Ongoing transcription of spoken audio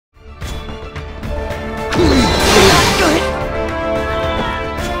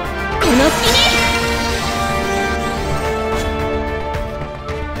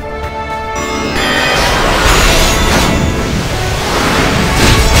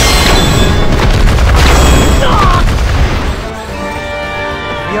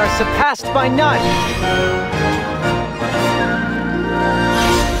surpassed by none.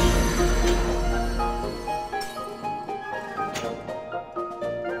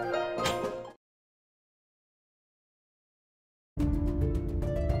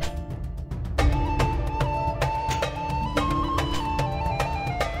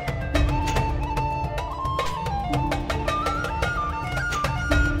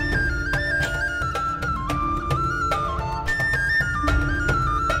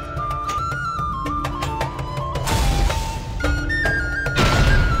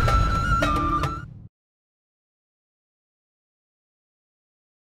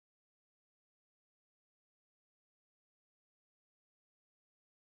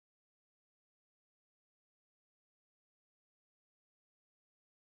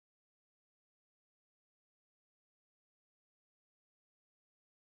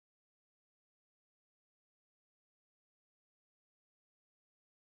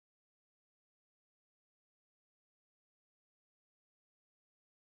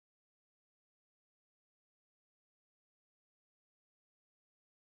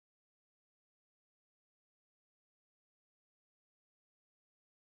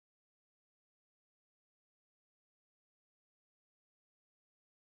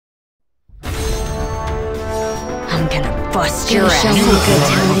 I'm gonna bust your ass. You good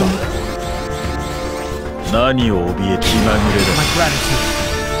time. 何を怯え気まぐれだ。 My gratitude.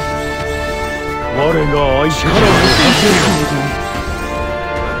 我が相手から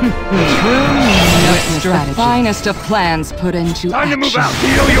The finest of plans put into Time to move action. out!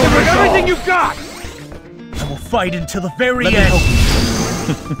 Feel your everything you've got! I will fight until the very Let me end. help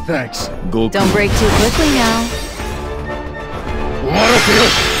Thanks. Goku. Don't break too quickly now.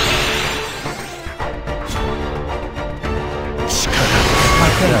 My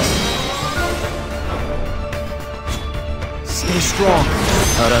thanks. Stay strong.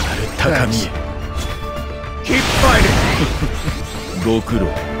 さらなる高みへ Keep fighting! ご苦労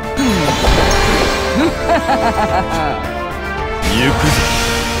行くぞ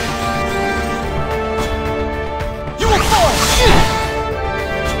You will fall!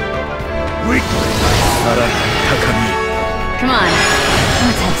 Weakling! さらなる高みへ Come on,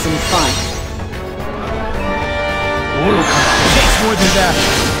 let's have some fun. 愚か Takes more than that.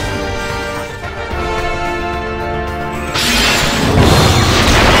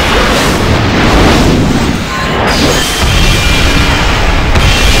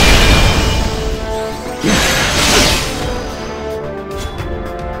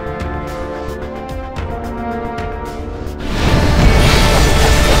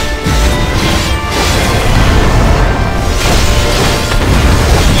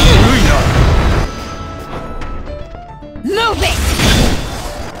 Move it!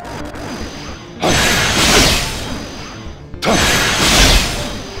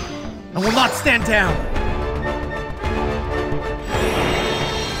 I will not stand down.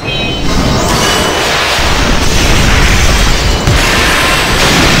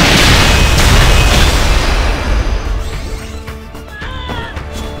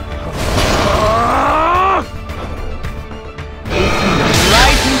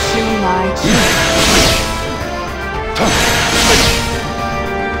 Right into my chest.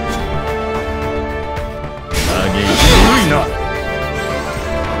 上げ Hurry not!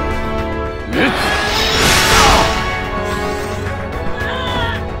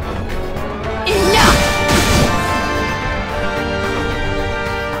 Enough!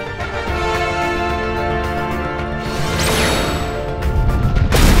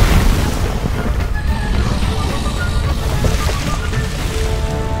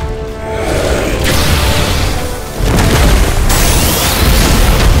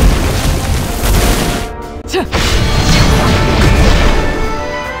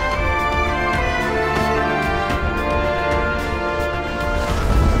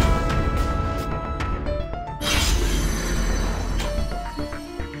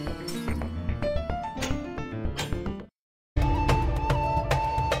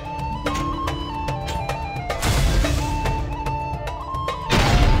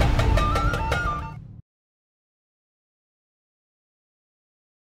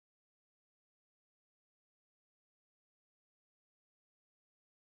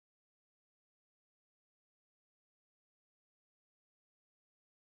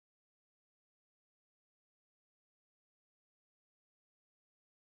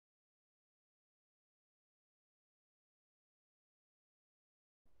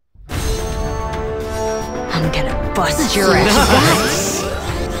 I'm gonna bust your ass.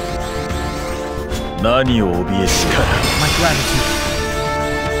 何を怯えしから My gratitude.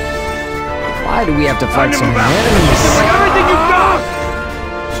 Why do we have to Time fight to so move many out! enemies? Give everything you've got!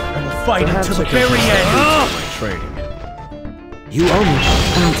 fight until the very end. Training. You owe me.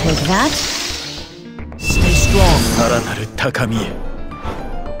 I'll take that. Stay strong. さらなる高みへ。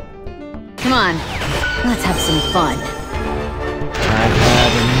 Come on, let's have some fun. I've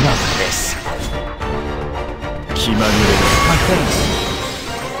had enough of this. 気まぐれ My face.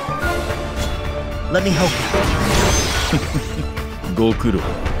 Let me help you. ご苦労。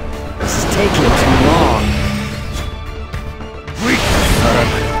 This is taking too long. さらなる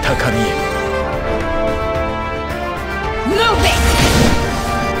高みへ。 Move it!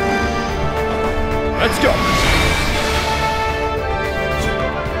 Let's go.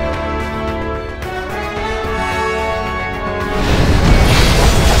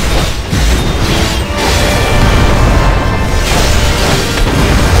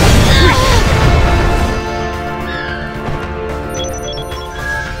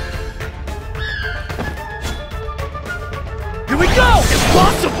 Here we go!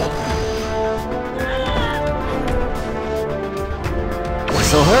 Impossible!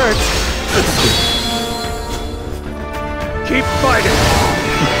 This'll hurt. Keep fighting.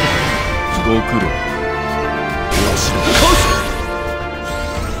 ご苦労。よし、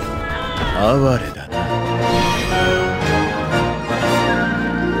哀れだな。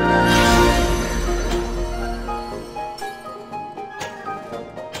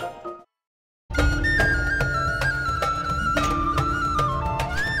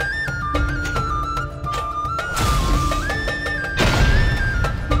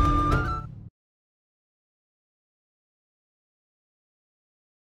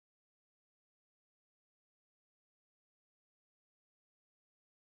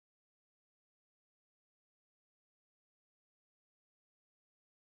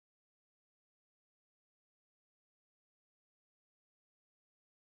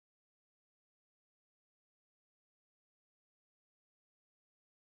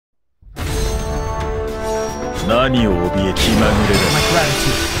 何を怯え気まぐれだ。 My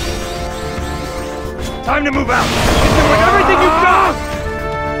gratitude. Time to move out. Get there with everything you've got.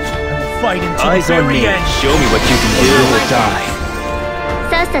 I will fight until Eyes the on very me. end. Show me what you can do or die.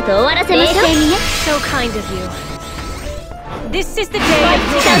 さっさと終わらせましょう。冷静にね。 So kind of you. This is the day of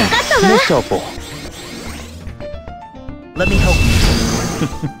助かったわ。 Trouble. Let me help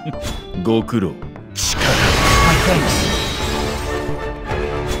you. ご苦労。 My thanks.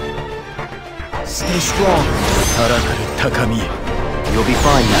 Stay strong. さらなる高みへ。 You'll be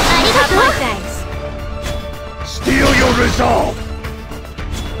fine now. ありが have と my う。 thanks. Steel your resolve.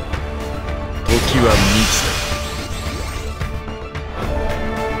 時は満ちた。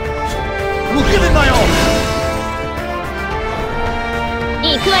 We'll give it my all.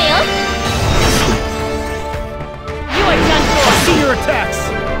 行くわよ。 You are done for. See your attacks.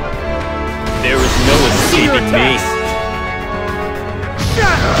 There is no See your escaping me. attacks.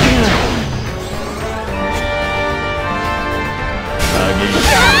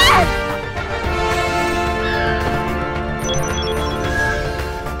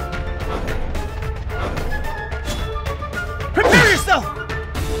 Prepare yourself.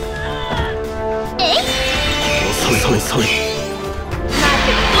 えい。遅い。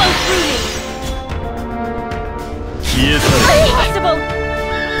 Magic flow through me. 消え去れ。 Impossible.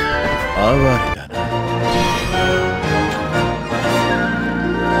 哀れだな。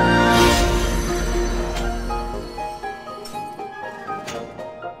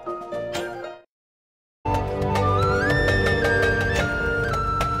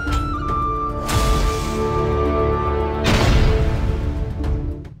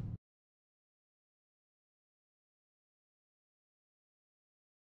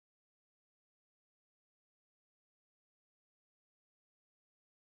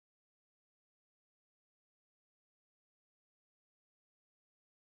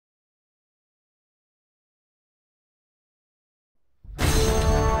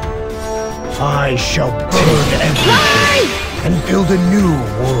 I shall burn everything and build a new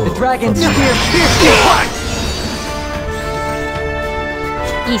world. Dragons here.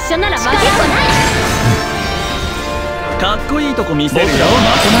 一緒なら負けっこない かっこいいとこ見せるよ。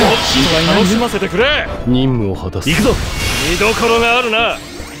心配楽しませてくれ。任務を果たす。行くぞ。見どころがあるな。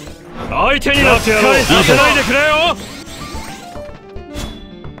相手になってやろう。させないでくれよ。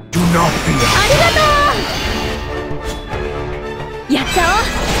 Do not be ありがとう。やっちゃお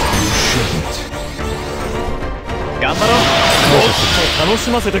う。 頑張ろう。もっと楽し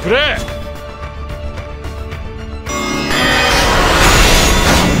ませてくれ。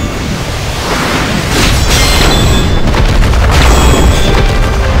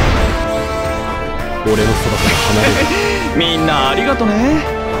俺のそばから離れる。みんなありがとね。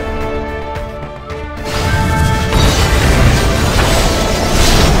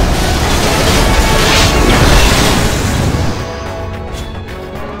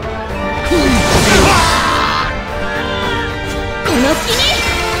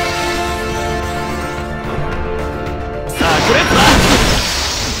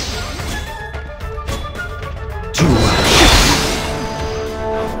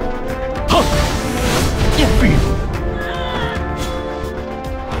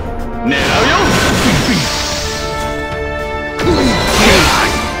狙うよ。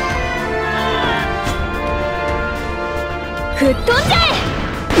吹っ飛んじゃえ。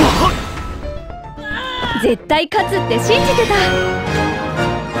絶対勝つって信じてた。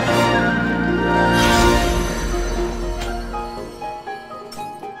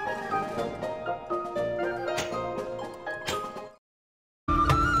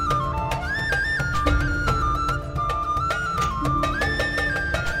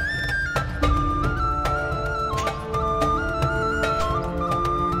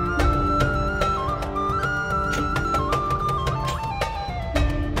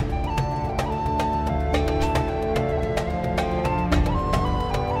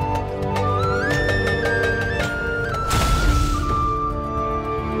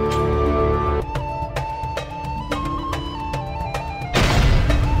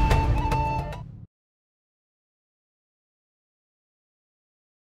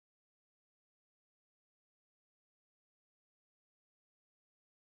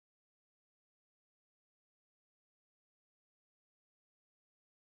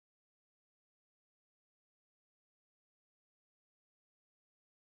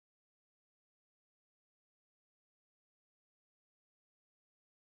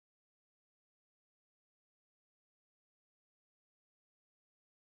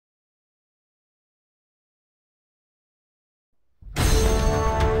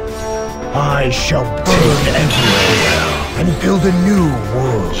I shall burn everywhere and build a new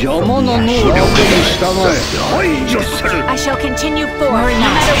world. I shall continue forward, no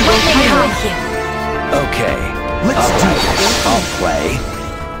matter what may come. Okay, let's do this. I'll play.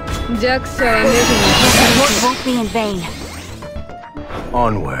 Work won't be in vain.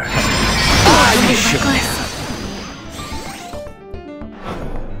 Onward. Reckless.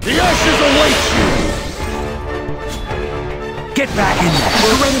 The ashes await you! Get back in there.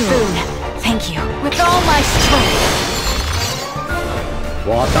 A great boon. Thank you. With all my strength.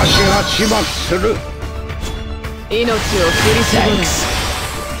 Thanks.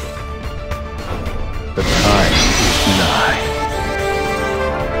 The time is nigh.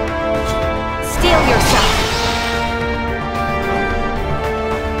 Steel yourself.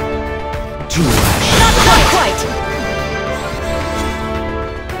 To ash. Not quite.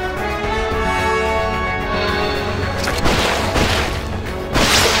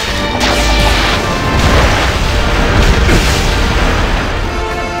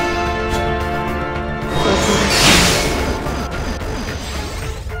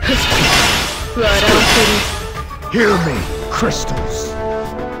 Hear me, crystals.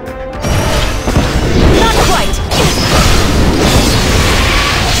 Not quite.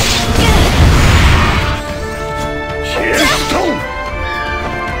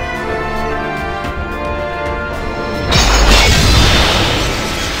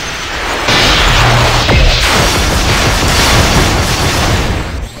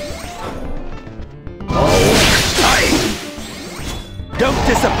 Don't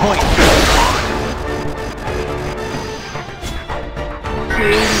disappoint.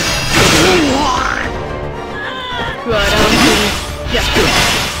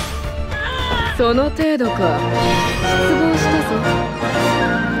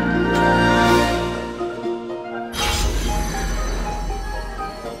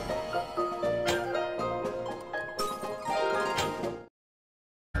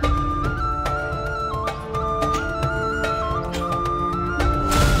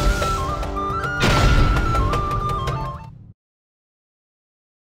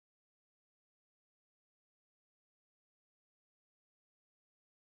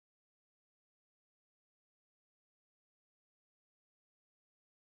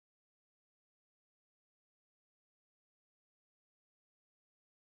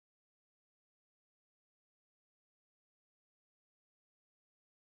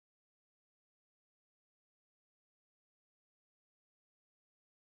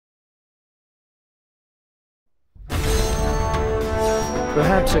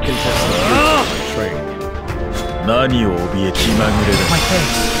 Perhaps a contestant will train. My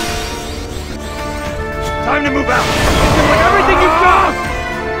face. Time to move out! Give with everything you've got!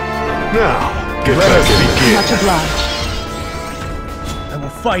 Now, let us begin. Much obliged. I will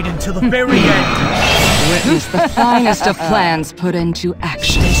fight until the very end. Witness the finest of plans put into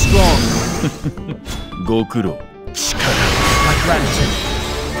action. Stay strong. My gratitude.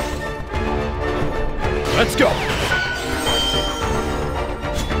 Let's go!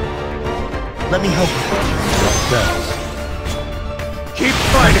 Let me help you. Keep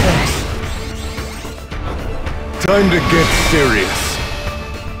fighting! Time to get serious.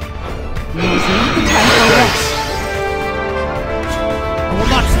 Now's not the time for rest. will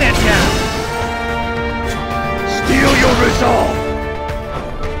not stand down! Steel your resolve!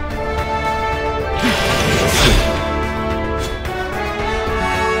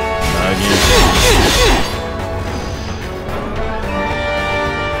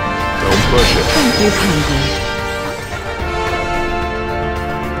 Don't push it. Thank you kindly.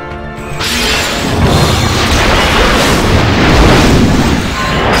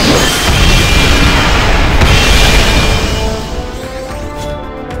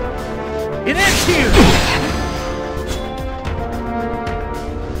 It ends here!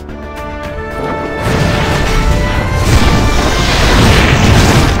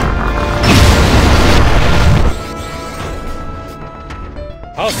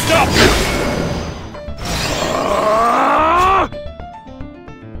 I'll stop you!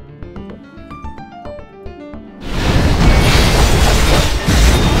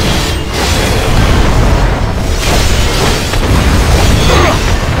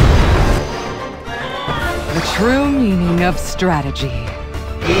 The true meaning of strategy.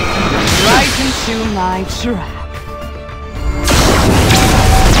 You come right into my trap.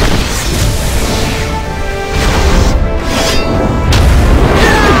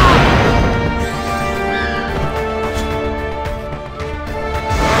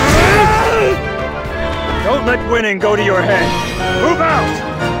 Don't let winning go to your head. Move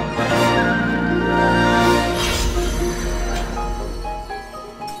out!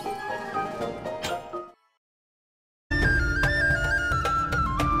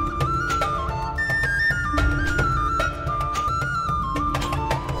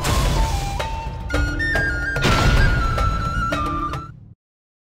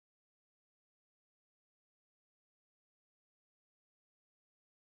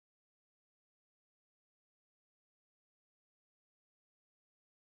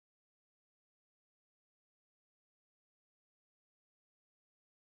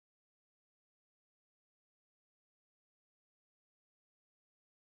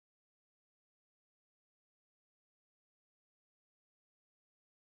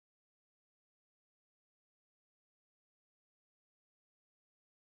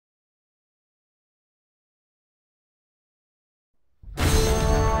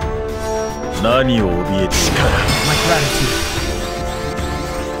 My gratitude.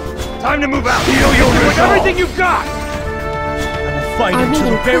 Time to move out! Feel your with resolve. everything you've got! I will fight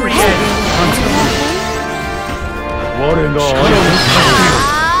until the very end.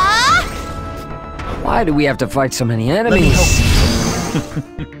 Why do we have to fight so many enemies?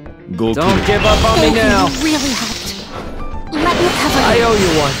 Go Don't give up on me now. You really helped. Let me cover I you. owe you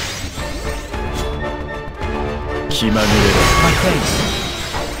one. My thanks.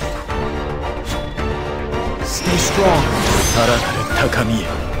 Stay strong.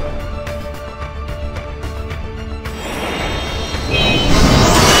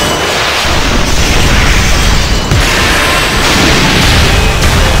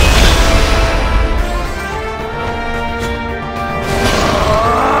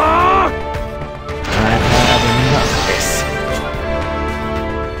 I've had enough of this.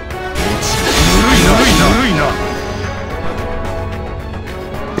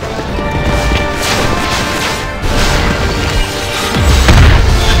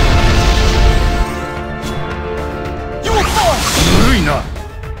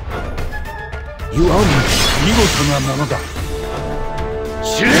 You owe me. 見事なものだ。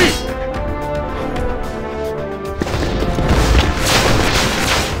死ね！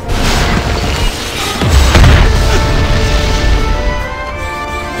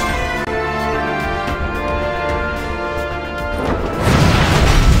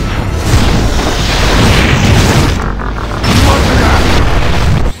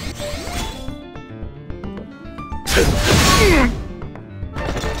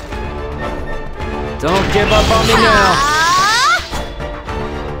 Don't give up on me now.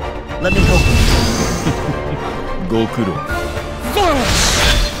 Let me help you. ご苦労。 Vanish.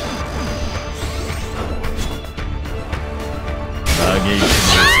 嘆いても遅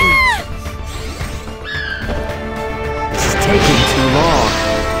い。 This is taking too long.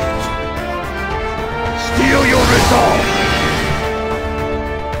 Steel your resolve.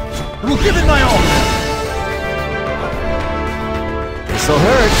 I will give it my all. This'll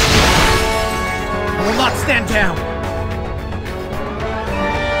hurt. I will not stand down.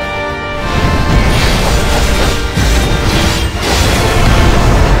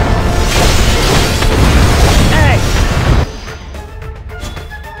 Hey!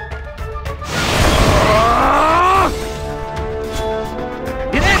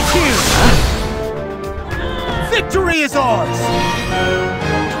 It ends here. Victory is ours.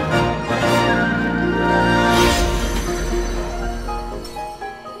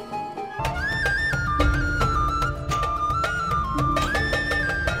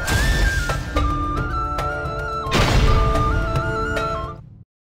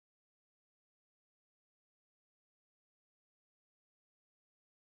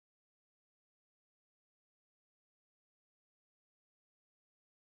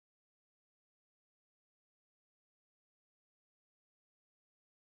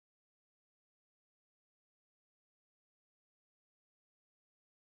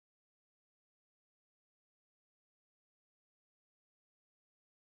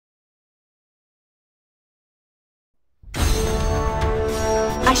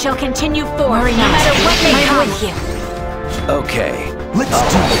 I shall continue forward, no matter what may come. With you. Okay, let's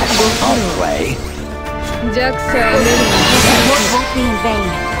do this. I'll play. Your work won't be in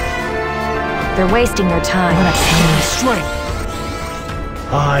vain. They're wasting their time. Strength.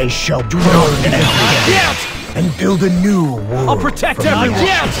 I shall burn everything and build a new world. I'll protect everyone.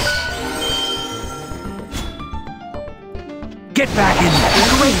 Get back in there. A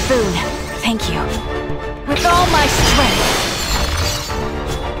great boon. Thank you. With all my strength.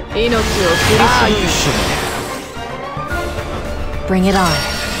 You should. Bring it on.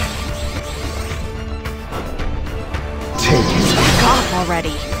 Take it. Back off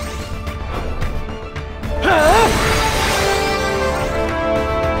already.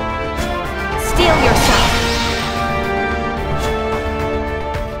 Steel yourself.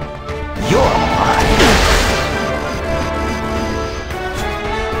 You're mine.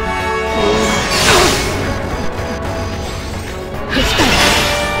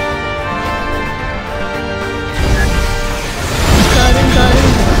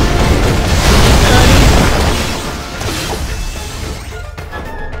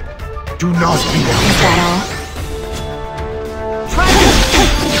 Do not be Is that all? Try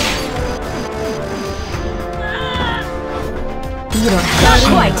You don't have Not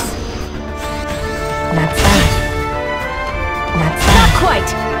quite. Not bad. Not bad. Not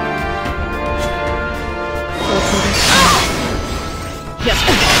quite.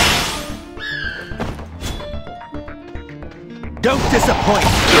 Don't disappoint.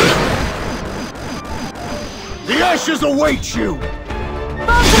 The ashes await you!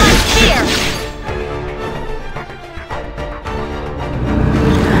 Fall to my spear!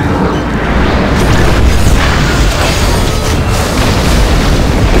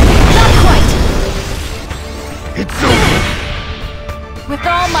 Not quite! It's over! With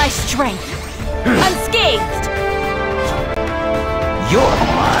all my strength. Unscathed! You're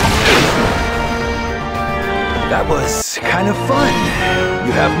mine. That was kind of fun.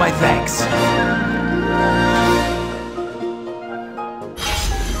 You have my thanks.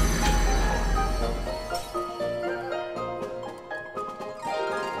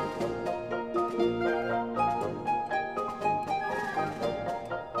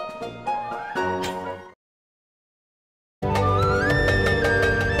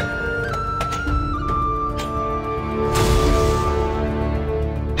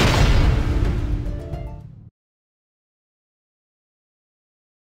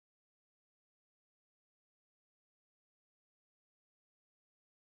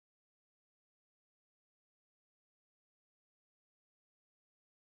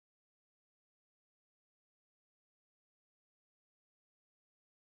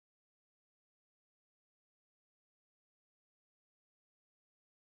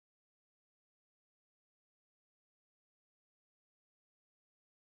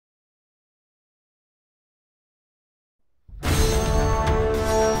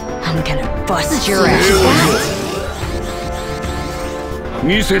 I'm gonna bust your ass.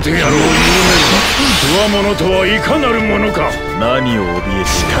 見せてやろう、夢が。強者とはいかなるものか。何を怯え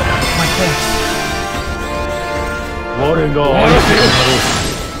しから。我が相手を張ろう。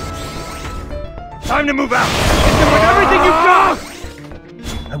Time to move out. Hit them with everything you've got.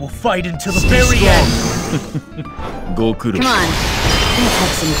 I will fight until the very end! Go苦労。Come on, let's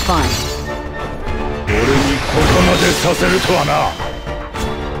have some fun. 俺にここまでさせるとはな。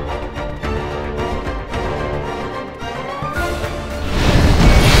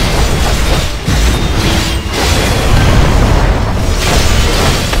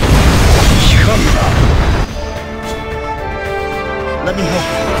Let me help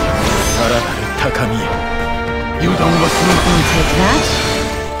you. さらなる高みへ。油断はする。Take that.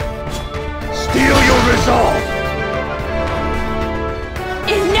 Steel your resolve!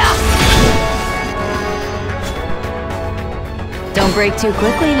 Enough! Don't break too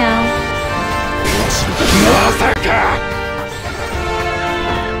quickly now. まさか。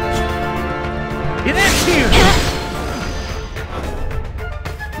It ends here!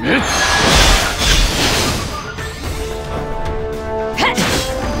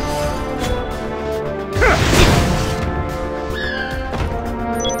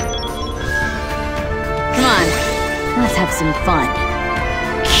 Come on, let's have some fun.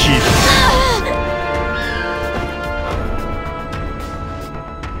 Kid.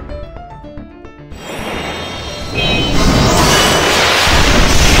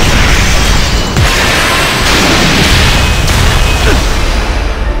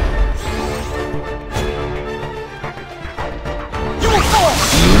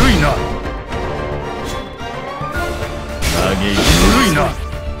 Enough! 。 !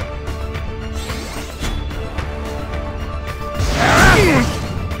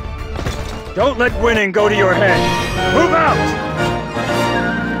 Don't let winning go to your head. Move out!